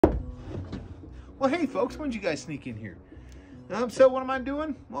Well, hey folks, when did you guys sneak in here? So what am I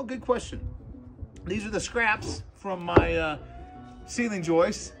doing? Well, good question. These are the scraps from my ceiling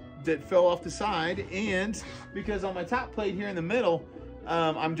joists that fell off the side, and because on my top plate here in the middle,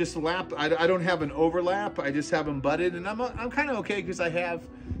 I'm just I don't have an overlap. I just have them butted, and I'm kind of okay because I have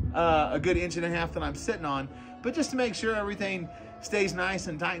a good 1.5 inches that I'm sitting on. But just to make sure everything stays nice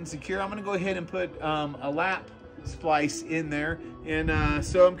and tight and secure, I'm going to go ahead and put a lap splice in there. And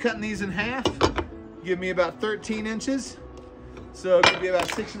so I'm cutting these in half. Give me about 13 inches. So it could be about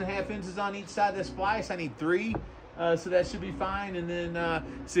 6.5 inches on each side of the splice. I need 3. So that should be fine. And then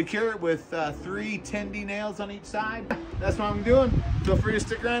secure it with 3 10D nails on each side. That's what I'm doing. Feel free to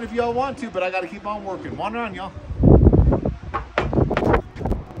stick around if y'all want to, but I got to keep on working. Wander on, y'all.